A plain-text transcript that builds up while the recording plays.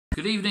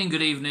Good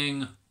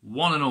evening,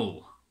 one and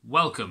all.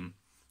 Welcome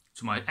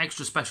to my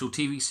extra special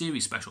TV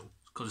series special.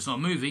 Because it's not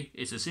a movie,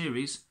 it's a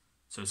series,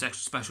 so it's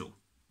extra special.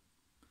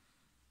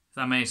 If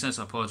that made any sense,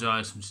 I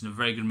apologise. I'm just in a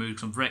very good mood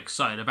because I'm very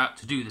excited about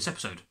to do this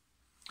episode.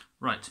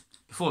 Right,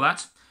 before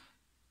that,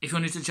 if you're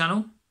new to the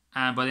channel,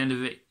 and by the end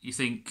of it you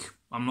think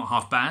I'm not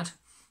half bad,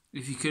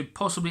 if you could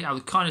possibly, out of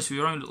the kindness of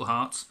your own little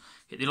hearts,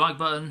 hit the like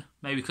button,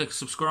 maybe click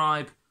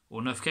subscribe,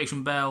 or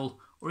notification bell,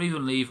 or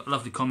even leave a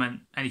lovely comment.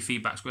 Any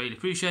feedback's greatly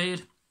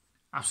appreciated.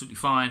 Absolutely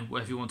fine,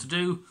 whatever you want to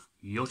do,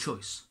 your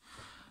choice.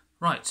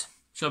 Right,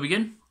 shall we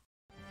begin?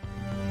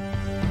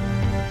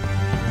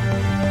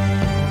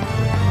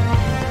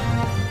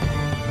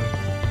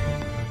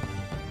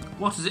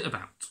 What is it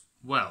about?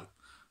 Well,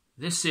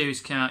 this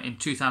series came out in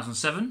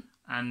 2007,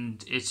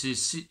 and it's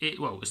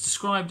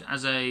described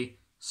as a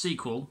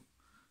sequel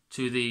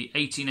to the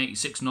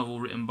 1886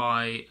 novel written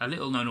by a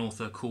little-known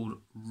author called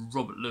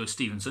Robert Louis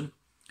Stevenson.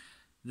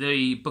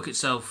 The book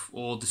itself,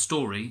 or the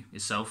story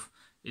itself,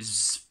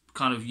 is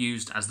kind of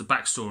used as the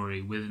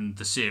backstory within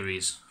the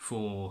series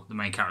for the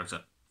main character.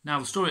 Now,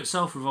 the story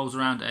itself revolves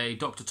around a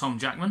Dr Tom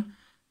Jackman,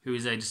 who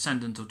is a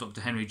descendant of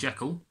Dr Henry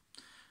Jekyll,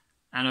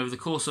 and over the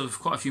course of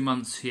quite a few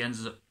months he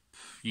ends up,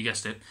 you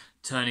guessed it,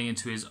 turning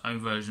into his own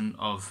version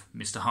of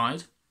Mr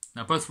Hyde.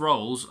 Now, both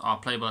roles are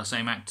played by the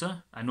same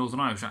actor, a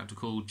Northern Irish actor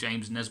called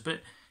James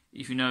Nesbitt.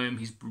 If you know him,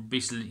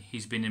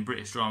 he's been in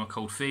British drama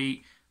Cold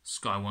Feet,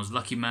 Sky One's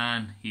Lucky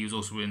Man. He was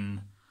also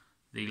in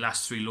the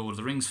last 3 Lord of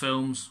the Rings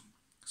films.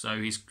 So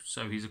he's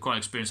a quite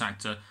experienced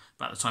actor.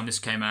 But at the time this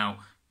came out,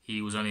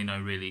 he was only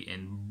known really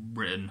in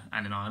Britain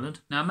and in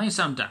Ireland. Now, it may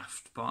sound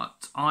daft,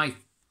 but I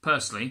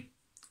personally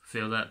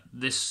feel that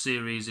this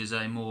series is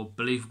a more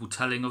believable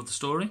telling of the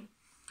story.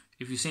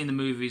 If you've seen the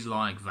movies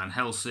like Van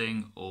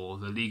Helsing or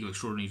The League of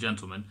Extraordinary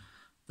Gentlemen,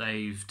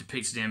 they've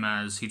depicted him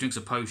as he drinks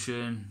a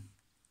potion,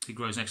 he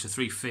grows an extra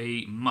 3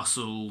 feet,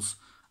 muscles,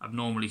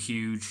 abnormally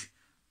huge,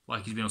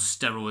 like he's been on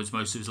steroids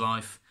most of his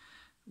life.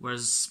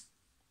 Whereas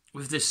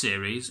with this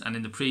series, and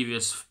in the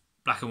previous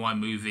black and white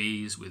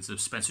movies with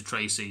Spencer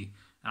Tracy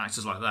and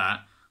actors like that,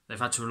 they've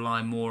had to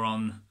rely more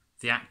on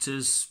the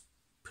actors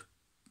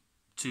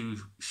to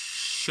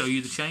show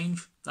you the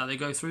change that they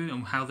go through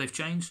and how they've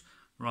changed,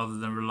 rather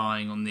than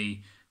relying on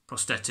the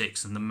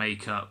prosthetics and the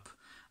makeup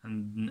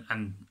and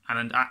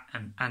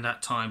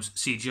at times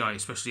CGI,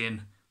 especially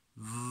in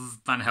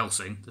Van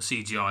Helsing, the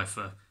CGI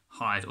for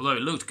Hyde. Although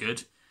it looked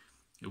good,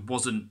 it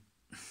wasn't.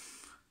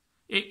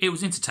 It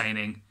was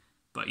entertaining,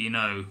 but you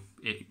know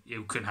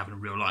it couldn't happen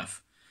in real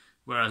life.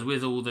 Whereas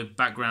with all the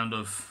background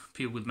of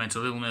people with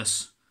mental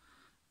illness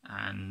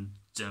and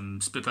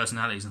split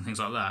personalities and things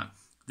like that,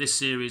 this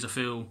series I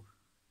feel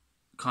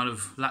kind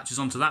of latches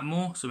onto that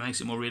more, so it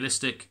makes it more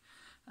realistic.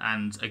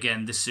 And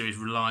again, this series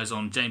relies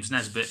on James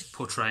Nesbitt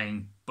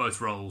portraying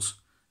both roles,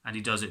 and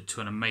he does it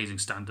to an amazing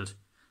standard,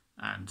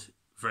 and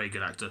very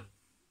good actor.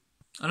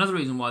 Another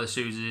reason why the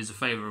series is a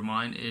favourite of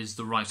mine is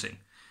the writing.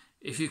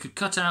 If you could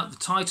cut out the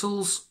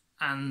titles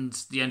and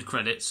the end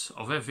credits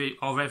of every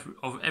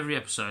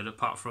episode,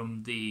 apart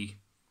from the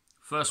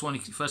first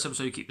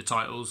episode you keep the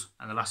titles,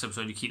 and the last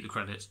episode you keep the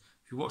credits.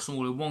 If you watch them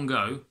all in one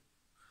go,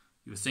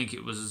 you would think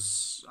it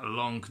was a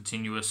long,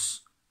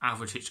 continuous,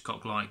 Alfred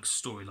Hitchcock-like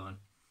storyline.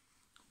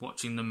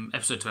 Watching them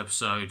episode to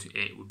episode,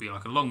 it would be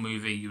like a long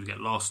movie. You would get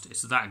lost.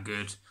 It's that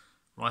good.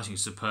 Writing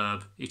is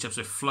superb. Each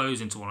episode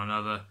flows into one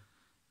another,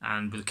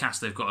 and with the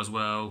cast they've got as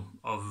well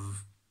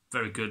of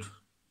very good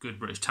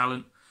British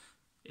talent,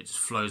 it just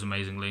flows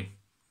amazingly.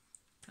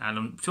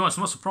 And to be honest,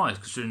 I'm not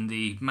surprised, considering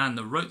the man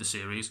that wrote the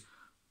series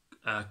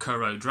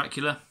co-wrote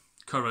Dracula,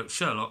 co-wrote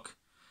Sherlock,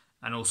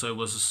 and also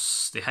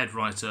was the head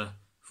writer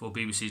for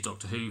BBC's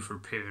Doctor Who for a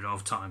period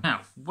of time.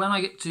 Now, when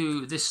I get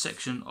to this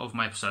section of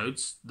my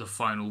episodes, the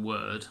final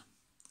word,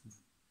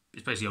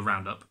 it's basically a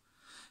roundup,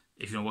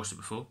 if you've not watched it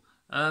before,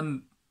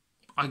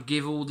 I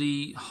give all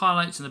the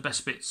highlights and the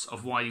best bits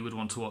of why you would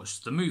want to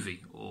watch the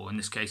movie, or in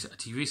this case, a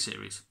TV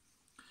series.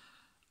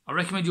 I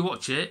recommend you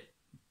watch it,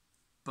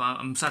 but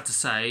I'm sad to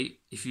say,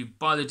 if you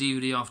buy the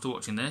DVD after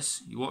watching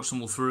this, you watch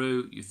them all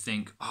through, you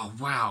think, oh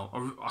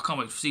wow, I can't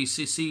wait to see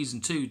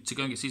season 2, to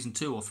go and get season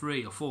 2 or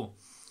 3 or 4.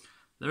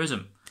 There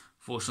isn't.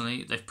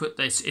 Fortunately, they've put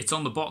this. It's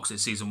on the box.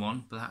 It's season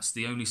 1, but that's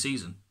the only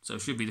season, so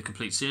it should be the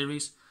complete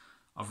series.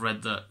 I've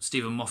read that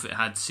Stephen Moffat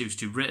had series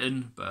 2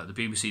 written, but the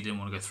BBC didn't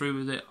want to go through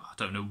with it. I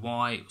don't know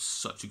why. It was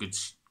such a good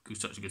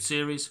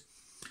series,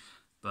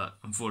 but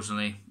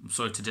unfortunately, I'm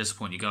sorry to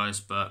disappoint you guys,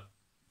 but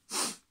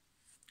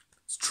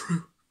it's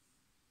true.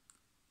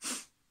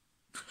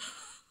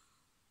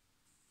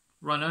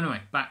 Right,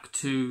 anyway, back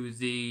to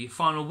the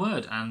final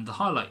word and the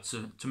highlights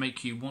to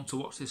make you want to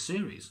watch this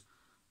series.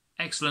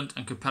 Excellent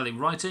and compelling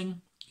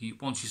writing.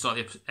 Once you start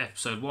the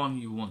episode 1,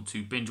 you want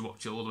to binge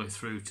watch it all the way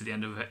through to the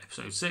end of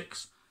episode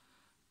 6.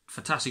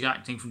 Fantastic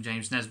acting from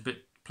James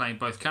Nesbitt playing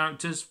both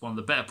characters. One of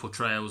the better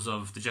portrayals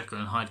of the Jekyll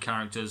and Hyde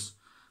characters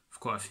for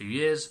quite a few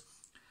years.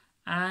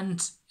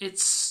 And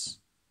it's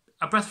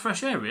a breath of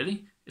fresh air,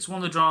 really. It's one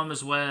of the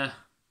dramas where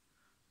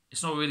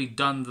it's not really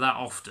done that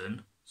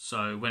often.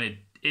 So when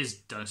is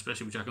done,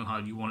 especially with Jekyll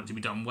Hyde, you want it to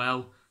be done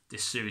well.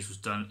 This series was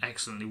done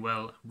excellently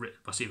well, written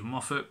by Stephen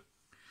Moffat.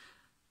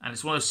 And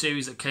it's one of those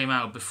series that came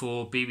out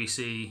before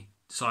BBC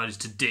decided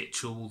to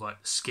ditch all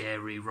like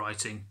scary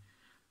writing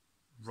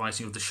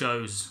of the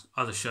shows,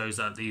 other shows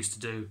that they used to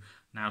do.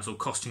 Now it's all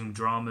costume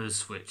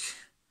dramas, which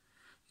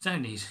you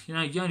don't need. You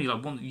know, you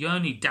only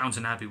need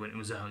Downton Abbey when it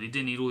was out. You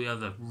didn't need all the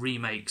other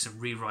remakes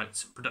and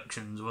rewrites and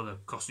productions of other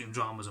costume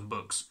dramas and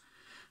books.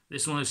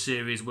 This is one of those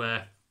series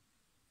where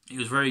it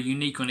was very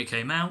unique when it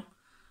came out.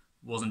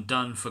 Wasn't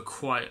done for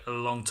quite a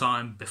long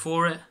time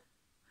before it.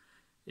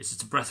 It's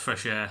just a breath of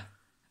fresh air,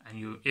 and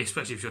you,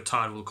 especially if you're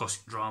tired of all the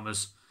costume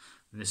dramas,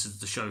 then this is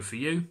the show for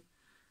you.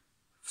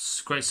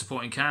 Great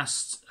supporting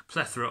cast, a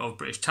plethora of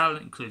British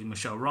talent, including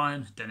Michelle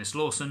Ryan, Denis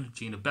Lawson,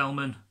 Gina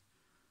Bellman.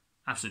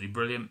 Absolutely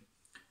brilliant.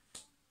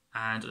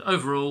 And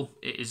overall,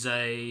 it is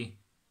a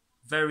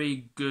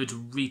very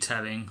good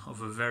retelling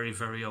of a very,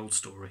 very old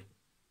story.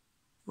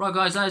 Right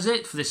guys, that is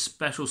it for this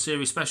special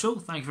series special.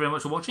 Thank you very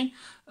much for watching.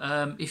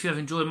 If you have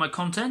enjoyed my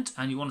content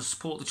and you want to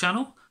support the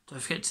channel, don't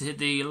forget to hit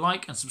the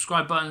like and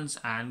subscribe buttons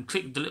and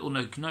click the little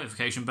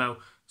notification bell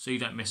so you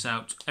don't miss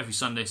out every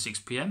Sunday 6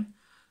 PM.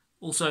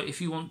 Also,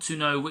 if you want to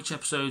know which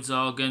episodes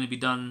are going to be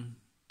done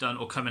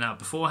or coming out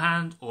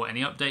beforehand, or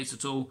any updates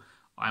at all,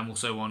 I'm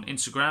also on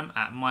Instagram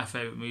at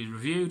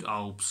myfavouritemoviesreviewed.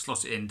 I'll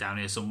slot it in down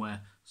here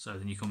somewhere so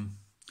then you can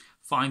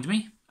find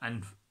me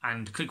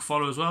and click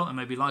follow as well, and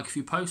maybe like a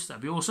few posts.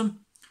 That'd be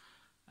awesome.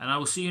 And I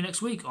will see you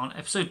next week on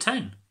episode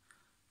 10.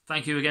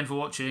 Thank you again for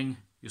watching.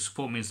 Your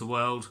support means the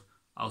world.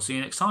 I'll see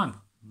you next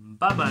time.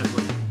 Bye bye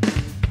everybody.